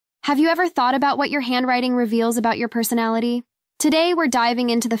Have you ever thought about what your handwriting reveals about your personality? Today, we're diving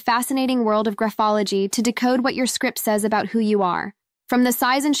into the fascinating world of graphology to decode what your script says about who you are. From the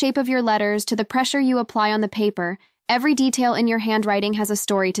size and shape of your letters to the pressure you apply on the paper, every detail in your handwriting has a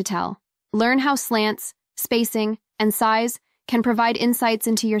story to tell. Learn how slants, spacing, and size can provide insights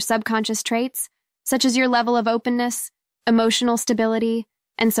into your subconscious traits, such as your level of openness, emotional stability,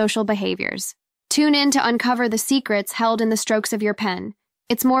 and social behaviors. Tune in to uncover the secrets held in the strokes of your pen.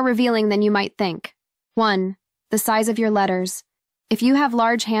 It's more revealing than you might think. 1. The size of your letters. If you have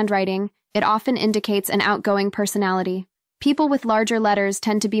large handwriting, it often indicates an outgoing personality. People with larger letters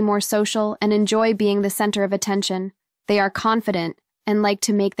tend to be more social and enjoy being the center of attention. They are confident and like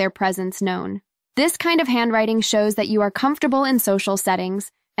to make their presence known. This kind of handwriting shows that you are comfortable in social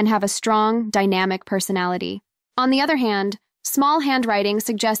settings and have a strong, dynamic personality. On the other hand, small handwriting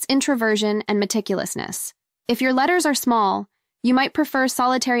suggests introversion and meticulousness. If your letters are small, you might prefer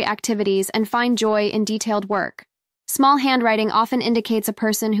solitary activities and find joy in detailed work. Small handwriting often indicates a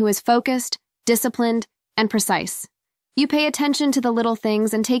person who is focused, disciplined, and precise. You pay attention to the little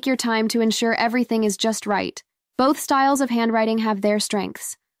things and take your time to ensure everything is just right. Both styles of handwriting have their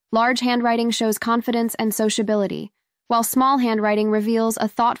strengths. Large handwriting shows confidence and sociability, while small handwriting reveals a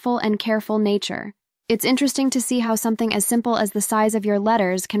thoughtful and careful nature. It's interesting to see how something as simple as the size of your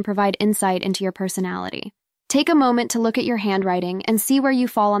letters can provide insight into your personality. Take a moment to look at your handwriting and see where you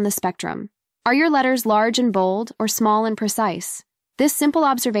fall on the spectrum. Are your letters large and bold or small and precise? This simple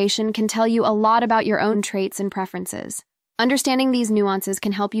observation can tell you a lot about your own traits and preferences. Understanding these nuances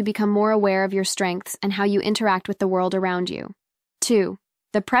can help you become more aware of your strengths and how you interact with the world around you. 2.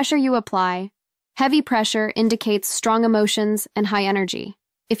 The pressure you apply. Heavy pressure indicates strong emotions and high energy.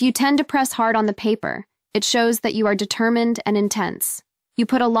 If you tend to press hard on the paper, it shows that you are determined and intense. You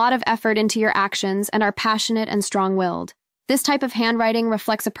put a lot of effort into your actions and are passionate and strong-willed. This type of handwriting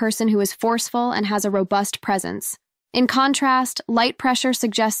reflects a person who is forceful and has a robust presence. In contrast, light pressure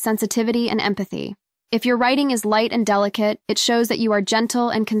suggests sensitivity and empathy. If your writing is light and delicate, it shows that you are gentle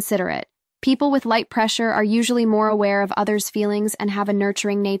and considerate. People with light pressure are usually more aware of others' feelings and have a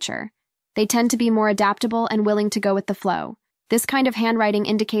nurturing nature. They tend to be more adaptable and willing to go with the flow. This kind of handwriting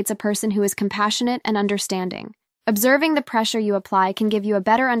indicates a person who is compassionate and understanding. Observing the pressure you apply can give you a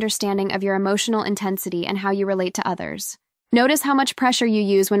better understanding of your emotional intensity and how you relate to others. Notice how much pressure you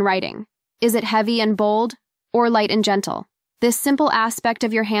use when writing. Is it heavy and bold, or light and gentle? This simple aspect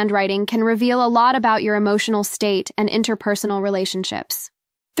of your handwriting can reveal a lot about your emotional state and interpersonal relationships.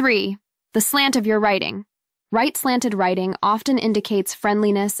 3. The slant of your writing. Right-slanted writing often indicates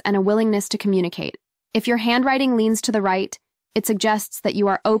friendliness and a willingness to communicate. If your handwriting leans to the right, it suggests that you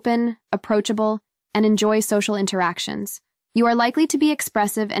are open, approachable, and enjoy social interactions. You are likely to be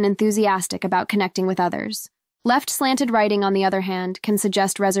expressive and enthusiastic about connecting with others. Left-slanted writing, on the other hand, can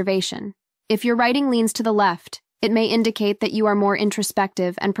suggest reservation. If your writing leans to the left, it may indicate that you are more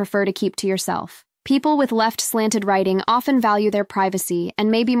introspective and prefer to keep to yourself. People with left-slanted writing often value their privacy and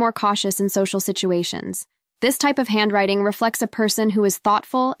may be more cautious in social situations. This type of handwriting reflects a person who is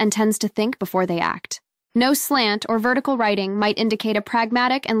thoughtful and tends to think before they act. No slant or vertical writing might indicate a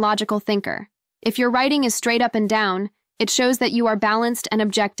pragmatic and logical thinker. If your writing is straight up and down, it shows that you are balanced and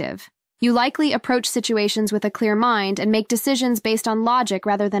objective. You likely approach situations with a clear mind and make decisions based on logic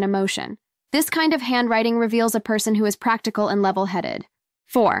rather than emotion. This kind of handwriting reveals a person who is practical and level-headed.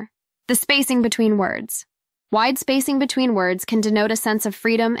 4. The spacing between words. Wide spacing between words can denote a sense of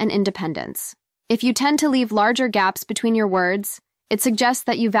freedom and independence. If you tend to leave larger gaps between your words, it suggests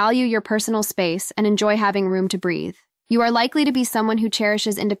that you value your personal space and enjoy having room to breathe. You are likely to be someone who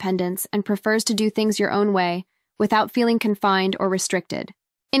cherishes independence and prefers to do things your own way without feeling confined or restricted.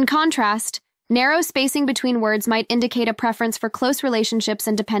 In contrast, narrow spacing between words might indicate a preference for close relationships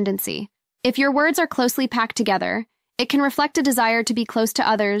and dependency. If your words are closely packed together, it can reflect a desire to be close to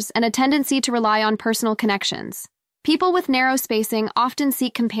others and a tendency to rely on personal connections. People with narrow spacing often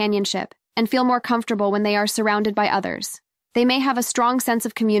seek companionship and feel more comfortable when they are surrounded by others. They may have a strong sense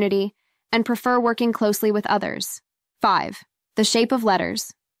of community and prefer working closely with others. 5. The shape of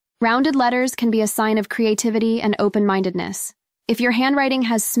letters. Rounded letters can be a sign of creativity and open-mindedness. If your handwriting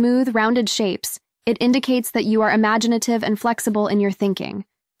has smooth, rounded shapes, it indicates that you are imaginative and flexible in your thinking.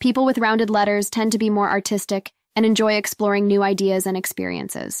 People with rounded letters tend to be more artistic and enjoy exploring new ideas and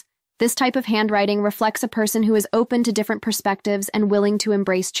experiences. This type of handwriting reflects a person who is open to different perspectives and willing to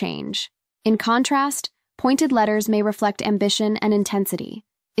embrace change. In contrast, pointed letters may reflect ambition and intensity.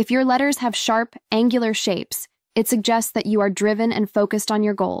 If your letters have sharp, angular shapes, it suggests that you are driven and focused on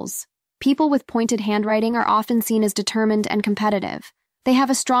your goals. People with pointed handwriting are often seen as determined and competitive. They have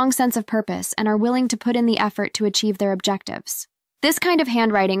a strong sense of purpose and are willing to put in the effort to achieve their objectives. This kind of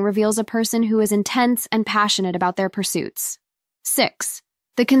handwriting reveals a person who is intense and passionate about their pursuits. 6.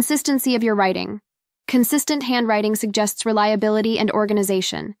 The consistency of your writing. Consistent handwriting suggests reliability and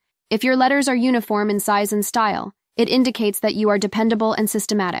organization. If your letters are uniform in size and style, it indicates that you are dependable and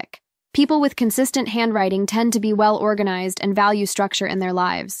systematic. People with consistent handwriting tend to be well organized and value structure in their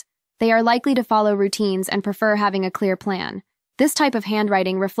lives. They are likely to follow routines and prefer having a clear plan. This type of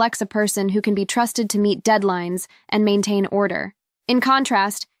handwriting reflects a person who can be trusted to meet deadlines and maintain order. In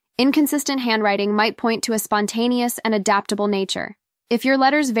contrast, inconsistent handwriting might point to a spontaneous and adaptable nature. If your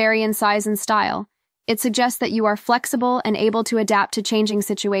letters vary in size and style, it suggests that you are flexible and able to adapt to changing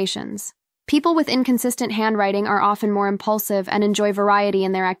situations. People with inconsistent handwriting are often more impulsive and enjoy variety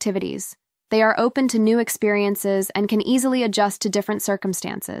in their activities. They are open to new experiences and can easily adjust to different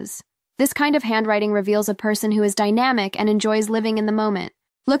circumstances. This kind of handwriting reveals a person who is dynamic and enjoys living in the moment.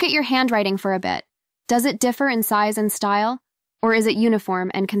 Look at your handwriting for a bit. Does it differ in size and style, or is it uniform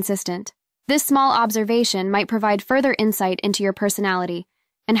and consistent? This small observation might provide further insight into your personality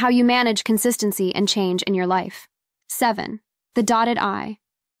and how you manage consistency and change in your life. 7. The dotted I.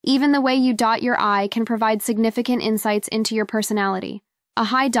 Even the way you dot your I can provide significant insights into your personality. A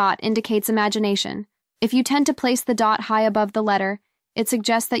high dot indicates imagination. If you tend to place the dot high above the letter, it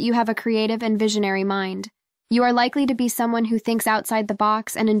suggests that you have a creative and visionary mind. You are likely to be someone who thinks outside the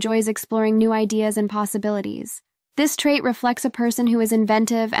box and enjoys exploring new ideas and possibilities. This trait reflects a person who is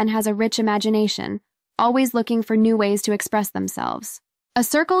inventive and has a rich imagination, always looking for new ways to express themselves. A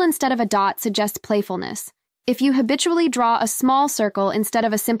circle instead of a dot suggests playfulness. If you habitually draw a small circle instead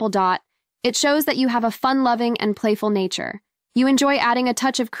of a simple dot, it shows that you have a fun-loving and playful nature. You enjoy adding a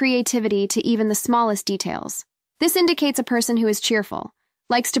touch of creativity to even the smallest details. This indicates a person who is cheerful,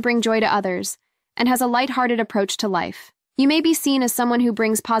 likes to bring joy to others, and has a light-hearted approach to life. You may be seen as someone who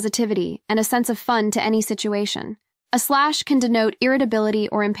brings positivity and a sense of fun to any situation. A slash can denote irritability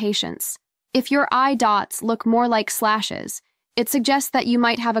or impatience. If your I dots look more like slashes, it suggests that you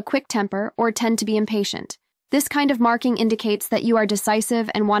might have a quick temper or tend to be impatient. This kind of marking indicates that you are decisive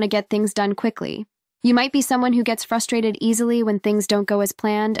and want to get things done quickly. You might be someone who gets frustrated easily when things don't go as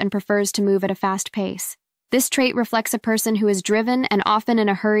planned and prefers to move at a fast pace. This trait reflects a person who is driven and often in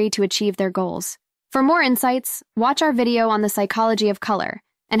a hurry to achieve their goals. For more insights, watch our video on the psychology of color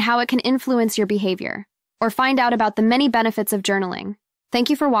and how it can influence your behavior, or find out about the many benefits of journaling. Thank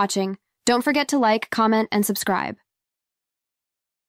you for watching. Don't forget to like, comment, and subscribe.